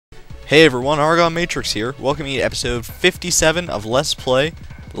Hey everyone, Argon Matrix here, welcoming you to episode 57 of Let's Play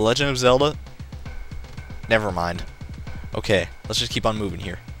The Legend of Zelda. Never mind. Okay, let's just keep on moving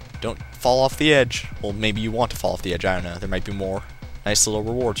here. Don't fall off the edge. Well, maybe you want to fall off the edge, I don't know. There might be more nice little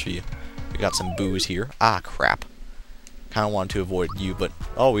rewards for you. We got some boos here. Ah, crap. Kinda wanted to avoid you, but...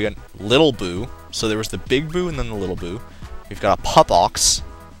 Oh, we got Little Boo. So there was the Big Boo and then the Little Boo. We've got a Pup-Ox.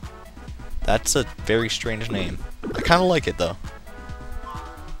 That's a very strange name. I kinda like it, though.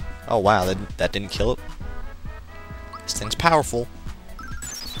 Oh wow, that didn't kill it. This thing's powerful.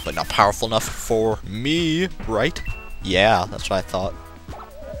 But not powerful enough for me, right? Yeah, that's what I thought.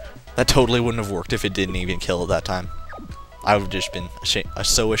 That totally wouldn't have worked if it didn't even kill it that time. I would have just been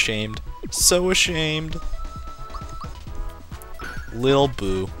so ashamed. So ashamed. Lil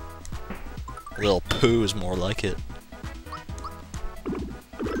Boo. Lil Poo is more like it.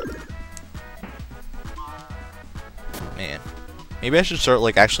 Man. Maybe I should start,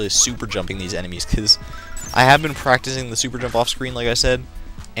 like, actually super jumping these enemies, because I have been practicing the super jump off screen, like I said,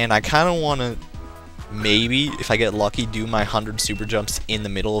 and I kind of want to, maybe, if I get lucky, do my 100 super jumps in the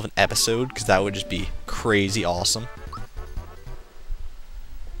middle of an episode, because that would just be crazy awesome.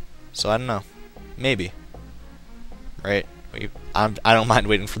 So, I don't know. Maybe. Right? I don't mind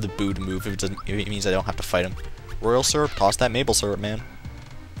waiting for the Boo to move if it means I don't have to fight him. Royal syrup? Toss that maple syrup, man.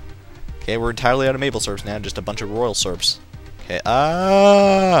 Okay, we're entirely out of maple syrups now, just a bunch of royal syrups. Okay,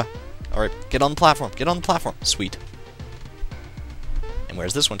 alright, get on the platform, get on the platform. Sweet. And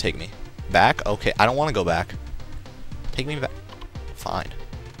where's this one take me? Back? Okay, I don't want to go back. Take me back. Fine.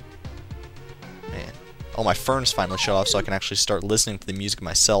 Man. Oh, my fern's finally shut off so I can actually start listening to the music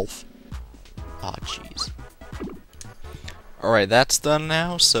myself. Ah, jeez. Alright, that's done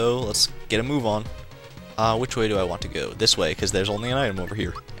now, so let's get a move on. Which way do I want to go? This way, because there's only an item over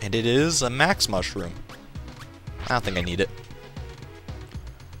here. And it is a max mushroom. I don't think I need it.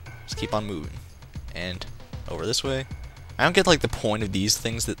 Just keep on moving. And over this way. I don't get, like, the point of these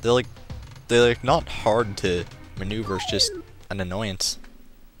things. That they're not hard to maneuver. It's just an annoyance.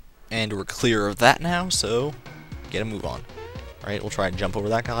 And we're clear of that now, so get a move on. Alright, we'll try and jump over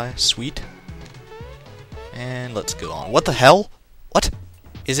that guy. Sweet. And let's go on. What the hell? What?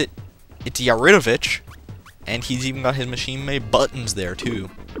 Is it? It's Yaridovich. And he's even got his machine-made buttons there, too.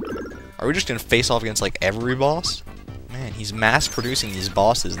 Are we just gonna face off against, like, every boss? Man, he's mass-producing these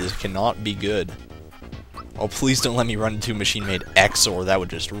bosses. This cannot be good. Oh, please don't let me run into machine-made X, or that would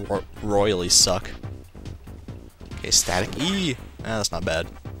just royally suck. Okay, static E. Ah, that's not bad.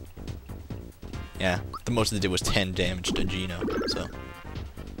 Yeah, the most it did was 10 damage to Geno, so...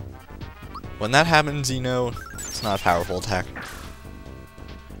 When that happens, you know, it's not a powerful attack.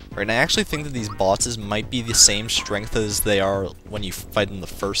 Right, and I actually think that these bosses might be the same strength as they are when you fight them the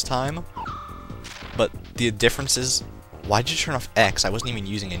first time. But the difference is... Why'd you turn off X? I wasn't even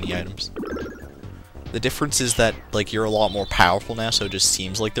using any items. The difference is that, like, you're a lot more powerful now, so it just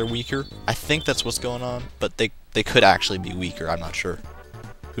seems like they're weaker. I think that's what's going on, but they could actually be weaker, I'm not sure.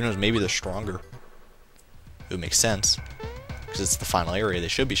 Who knows, maybe they're stronger. It would make sense. Because it's the final area, they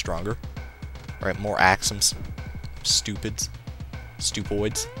should be stronger. Alright, more Axums. Stupids.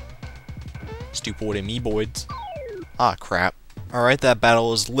 Stupoids. Stupoid amoeboids. Ah, crap. Alright, that battle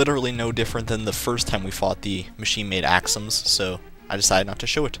was literally no different than the first time we fought the machine-made Axums, so I decided not to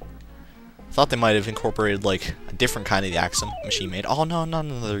show it. Thought they might have incorporated, like, a different kind of the Axum machine-made. Oh, no, not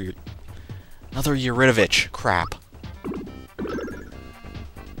another Yaridovich. Crap.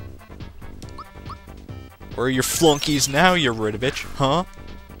 Where are your flunkies now, Yaridovich? Huh?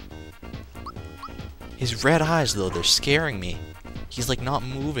 His red eyes, though, they're scaring me. He's, like, not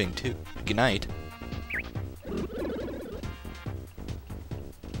moving, too. Good night.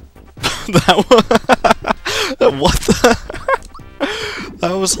 What the?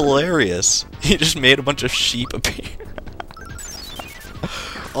 That was hilarious. He just made a bunch of sheep appear.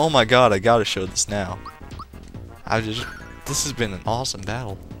 Oh my god, I gotta show this now. This has been an awesome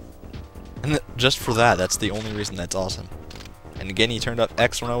battle. And just for that, that's the only reason that's awesome. And again, he turned up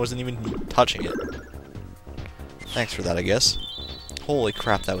X when I wasn't even touching it. Thanks for that, I guess. Holy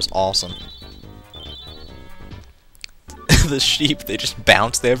crap, that was awesome. The sheep, they just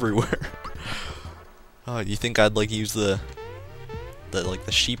bounced everywhere. Oh, you think I'd, like, use the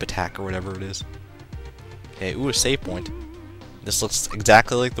sheep attack or whatever it is? Okay, ooh, a save point. This looks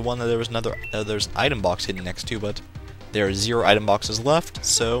exactly like the one that there was there's an item box hidden next to, but there are 0 item boxes left,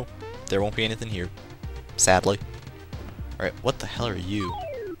 so there won't be anything here. Sadly. Alright, what the hell are you?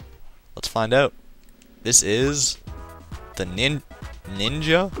 Let's find out. This is the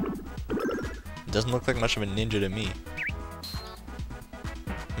ninja? It doesn't look like much of a ninja to me.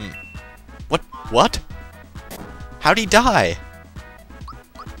 What? How'd he die?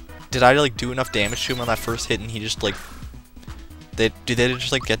 did I like do enough damage to him on that first hit, and he just like do they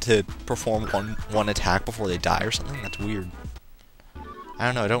just like get to perform one attack before they die or something? That's weird. I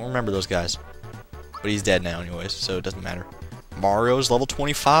don't know. I don't remember those guys. But he's dead now anyways, so it doesn't matter. Mario's level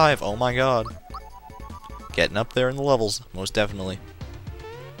 25. Oh my god. Getting up there in the levels, most definitely.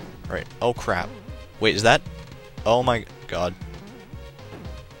 Right. Oh crap. Wait, is that? Oh my god.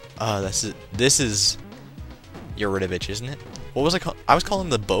 This is Yuridovich, isn't it? What was I call? I was calling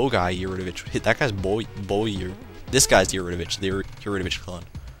the bow guy Yuridovich. That guy's boy. This guy's Yuridovich, the Yuridovich clone,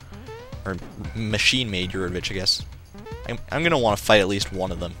 or machine-made Yuridovich, I guess. I'm gonna want to fight at least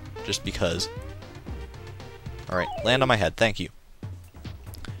one of them, just because. All right, land on my head. Thank you.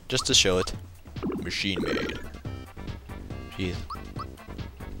 Just to show it. Machine-made. Jeez.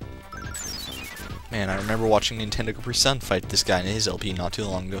 Man, I remember watching Nintendo Capri Sun fight this guy in his LP not too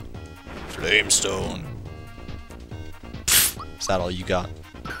long ago. Flamestone. Is that all you got?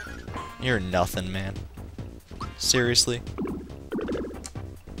 You're nothing, man. Seriously?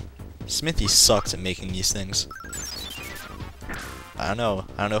 Smithy sucks at making these things. I don't know.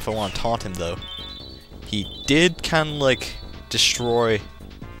 I don't know if I want to taunt him, though. He did kind of, like, destroy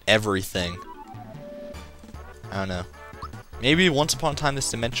everything. I don't know. Maybe once upon a time this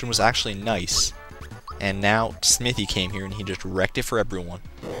dimension was actually nice. And now Smithy came here and he just wrecked it for everyone.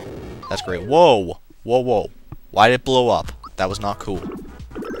 That's great. Whoa! Whoa, whoa. Why did it blow up? That was not cool.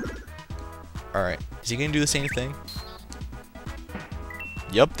 Alright. Is he gonna do the same thing?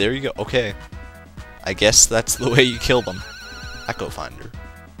 Yup, there you go. Okay. I guess that's the way you kill them. Echo Finder.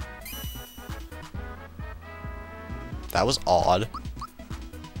 That was odd.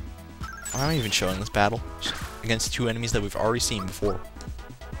 Why am I even showing this battle? Against two enemies that we've already seen before.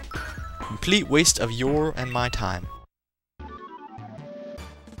 Complete waste of your and my time.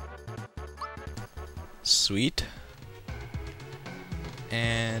 Sweet.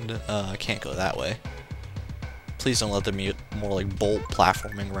 And, I can't go that way. Please don't let there be more like bolt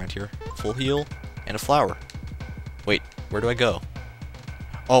platforming around here. Full heal and a flower. Wait, where do I go?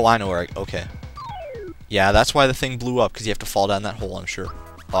 Oh, I know where okay. Yeah, that's why the thing blew up, because you have to fall down that hole, I'm sure.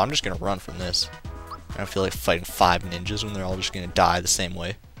 Oh, I'm just gonna run from this. I don't feel like fighting 5 ninjas when they're all just gonna die the same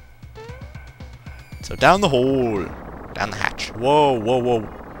way. So down the hole. Down the hatch. Whoa, whoa, whoa.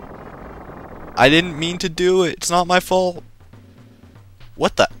 I didn't mean to do it. It's not my fault.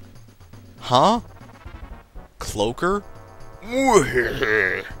 What the? Huh? Cloaker?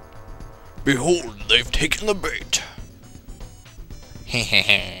 Behold, they've taken the bait.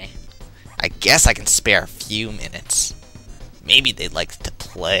 Hehehe. I guess I can spare a few minutes. Maybe they'd like to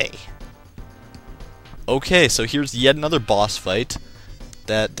play. Okay, so here's yet another boss fight.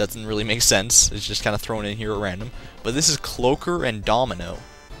 That doesn't really make sense. It's just kind of thrown in here at random. But this is Cloaker and Domino.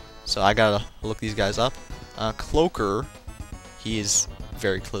 So I gotta look these guys up. Cloaker, he is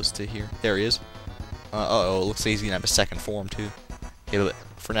very close to here. There he is. Uh-oh, looks like he's gonna have a second form too. Okay, but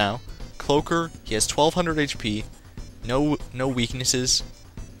for now, Cloaker, he has 1200 HP, no weaknesses,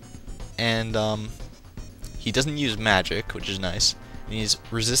 and he doesn't use magic, which is nice. And he's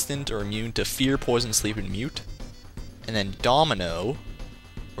resistant or immune to fear, poison, sleep, and mute. And then Domino,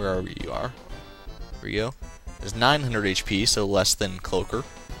 wherever you are, here we go, is 900 HP, so less than Cloaker.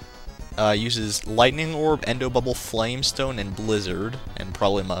 Uses Lightning Orb, Endo Bubble, Flamestone, and Blizzard, and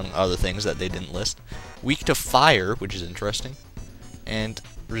probably among other things that they didn't list. Weak to Fire, which is interesting, and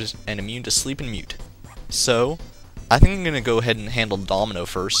immune to Sleep and Mute. So, I think I'm gonna go ahead and handle Domino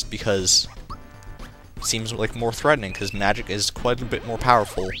first, because it seems like more threatening, because magic is quite a bit more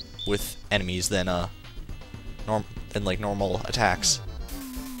powerful with enemies than like normal attacks.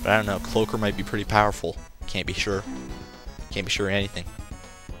 But I don't know, Cloaker might be pretty powerful. Can't be sure. Can't be sure of anything.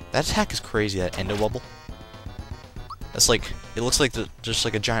 That attack is crazy, that Endo Bubble. That's like, it looks like just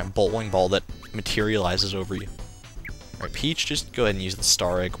like a giant bowling ball that materializes over you. Alright, Peach, just go ahead and use the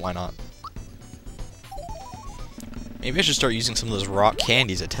Star Egg, why not? Maybe I should start using some of those rock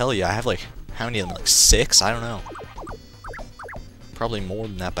candies, I tell you. I have like, how many of them? Like 6? I don't know. Probably more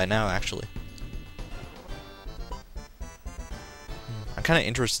than that by now, actually. I'm kind of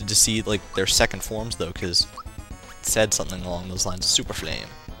interested to see like their second forms though, because it said something along those lines. Super Flame.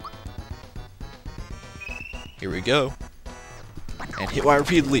 Here we go. And hit Y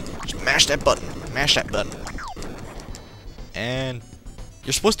repeatedly. Just mash that button. Mash that button. And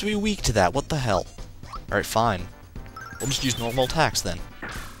you're supposed to be weak to that. What the hell? Alright, fine. We'll just use normal attacks then.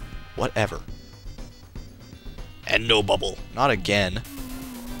 Whatever. And no bubble. Not again.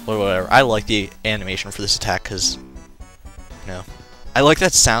 Whatever. I like the animation for this attack because, you know, I like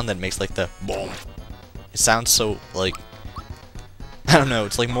that sound that makes like the boom. It sounds so like, I don't know,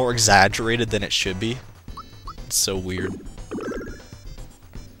 it's like more exaggerated than it should be. It's so weird.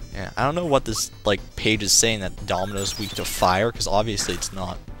 Yeah, I don't know what this like page is saying that Domino's weak to fire, because obviously it's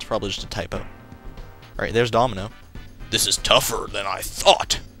not. It's probably just a typo. Alright, there's Domino. This is tougher than I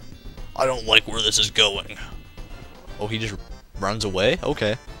thought. I don't like where this is going. Oh, he just runs away?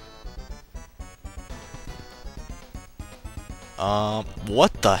 Okay.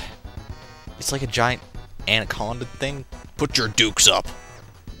 What the? It's like a giant anaconda thing. Put your dukes up.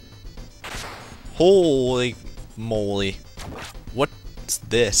 Holy moly. What's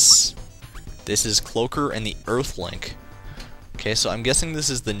this? This is Cloaker and the Earthlink. Okay, so I'm guessing this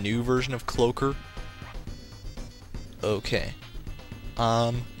is the new version of Cloaker. Okay.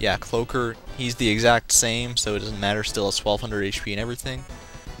 Yeah, Cloaker, he's the exact same, so it doesn't matter, still has 1200 HP and everything.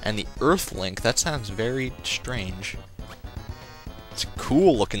 And the Earthlink, that sounds very strange. It's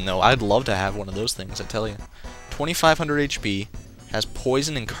cool looking though, I'd love to have one of those things, I tell you. 2500 HP, has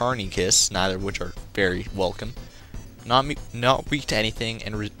Poison and Carny Kiss, neither of which are very welcome. Not weak to anything,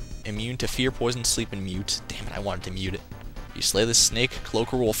 and immune to Fear, Poison, Sleep, and Mute. Damn it, I wanted to mute it. If you slay this snake,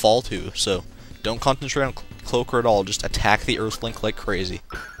 Cloaker will fall too, so don't concentrate on Cloaker at all, just attack the Earthlink like crazy.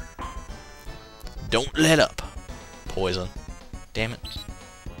 Don't let up. Poison. Damn it.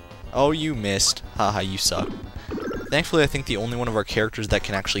 Oh, you missed. Haha, you suck. Thankfully, I think the only one of our characters that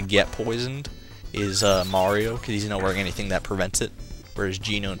can actually get poisoned is Mario, because he's not wearing anything that prevents it, whereas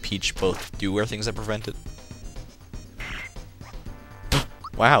Geno and Peach both do wear things that prevent it.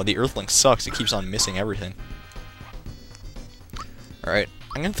 Wow, the Earthlink sucks. It keeps on missing everything. Alright,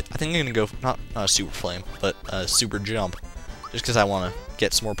 I think I'm gonna go, not Super Flame, but Super Jump, just because I want to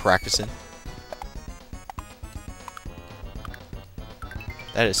get some more practice in.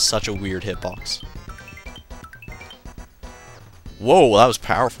 That is such a weird hitbox. Whoa, that was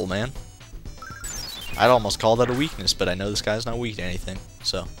powerful, man. I'd almost call that a weakness, but I know this guy's not weak to anything,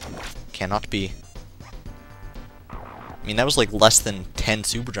 so cannot be. I mean, that was like less than 10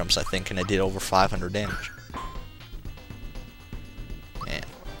 super jumps, I think, and I did over 500 damage. Man,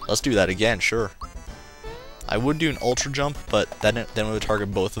 let's do that again, sure. I would do an ultra jump, but then it would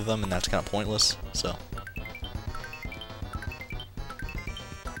target both of them, and that's kind of pointless, so.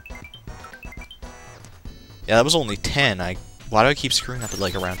 Yeah, that was only 10. Why do I keep screwing up at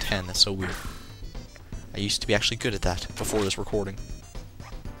like around 10? That's so weird. I used to be actually good at that before this recording.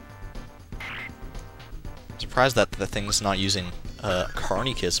 I'm surprised that the thing's not using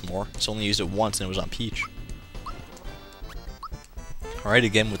Carny Kiss more. It's only used it once and it was on Peach. Alright,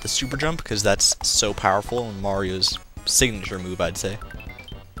 again with the super jump, because that's so powerful and Mario's signature move, I'd say.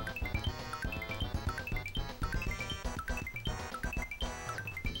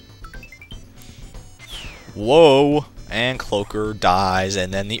 Whoa! And Cloaker dies,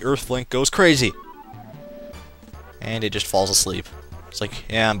 and then the Earthlink goes crazy. And it just falls asleep. It's like,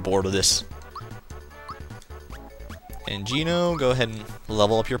 yeah, I'm bored of this. And Geno, go ahead and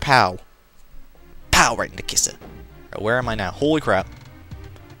level up your POW. POW right into kiss it. Right, where am I now? Holy crap.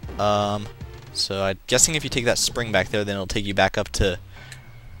 So I'm guessing if you take that spring back there, then it'll take you back up to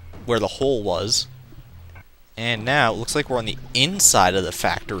where the hole was. And now, it looks like we're on the inside of the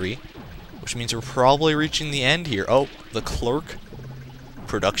factory, which means we're probably reaching the end here. Oh, the clerk.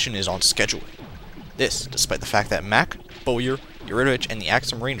 Production is on schedule. This, despite the fact that Mac, Bowyer, Eurytovich, and the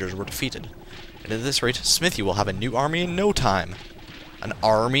Axum Rangers were defeated. And at this rate, Smithy will have a new army in no time. An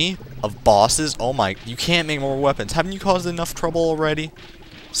army of bosses? Oh my, you can't make more weapons. Haven't you caused enough trouble already?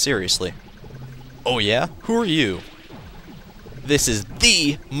 Seriously. Oh yeah? Who are you? This is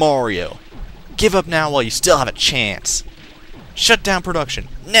the Mario. Give up now while you still have a chance. Shut down production,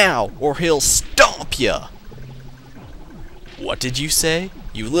 now, or he'll stomp ya! What did you say?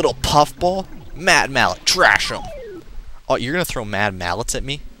 You little puffball? Mad Mallet, trash him! Oh, you're gonna throw Mad Mallets at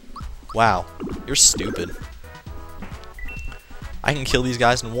me? Wow, you're stupid. I can kill these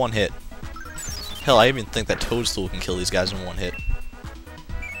guys in one hit. Hell, I even think that Toadstool can kill these guys in one hit.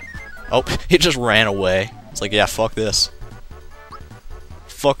 Oh, it just ran away. It's like, yeah, fuck this.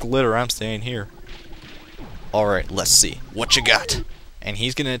 Fuck litter, I'm staying here. Alright, let's see. What you got? And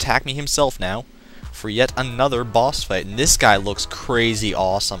he's gonna attack me himself now for yet another boss fight. And this guy looks crazy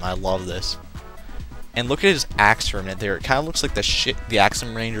awesome. I love this. And look at his axe for a minute there. It kind of looks like the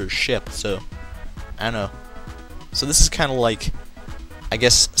Axum Ranger's ship. So, I don't know. So this is kind of like, I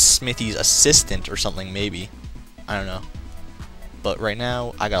guess, Smithy's assistant or something, maybe. I don't know. But right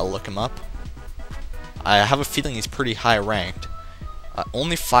now, I gotta look him up. I have a feeling he's pretty high ranked.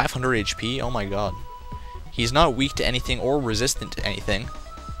 Only 500 HP? Oh my god. He's not weak to anything or resistant to anything.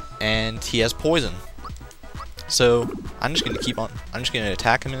 And he has poison. So, I'm just gonna keep on. I'm just gonna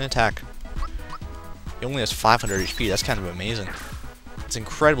attack him and attack. He only has 500 HP. That's kind of amazing. It's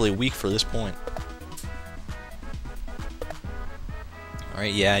incredibly weak for this point.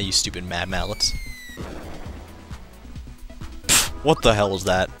 Alright, yeah, you stupid mad mallets. Pfft, what the hell was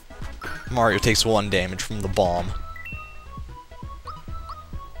that? Mario takes 1 damage from the bomb.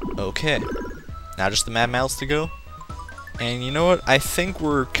 Okay. Now just the mad mallets to go. And you know what? I think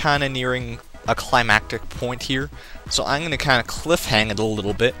we're kind of nearing a climactic point here. So I'm going to kind of cliffhang it a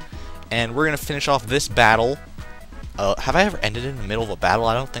little bit. And we're going to finish off this battle. Have I ever ended in the middle of a battle?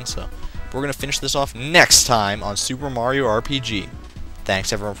 I don't think so. But we're going to finish this off next time on Super Mario RPG.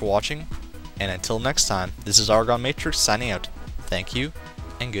 Thanks everyone for watching. And until next time, this is Argon Matrix signing out. Thank you,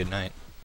 and good night.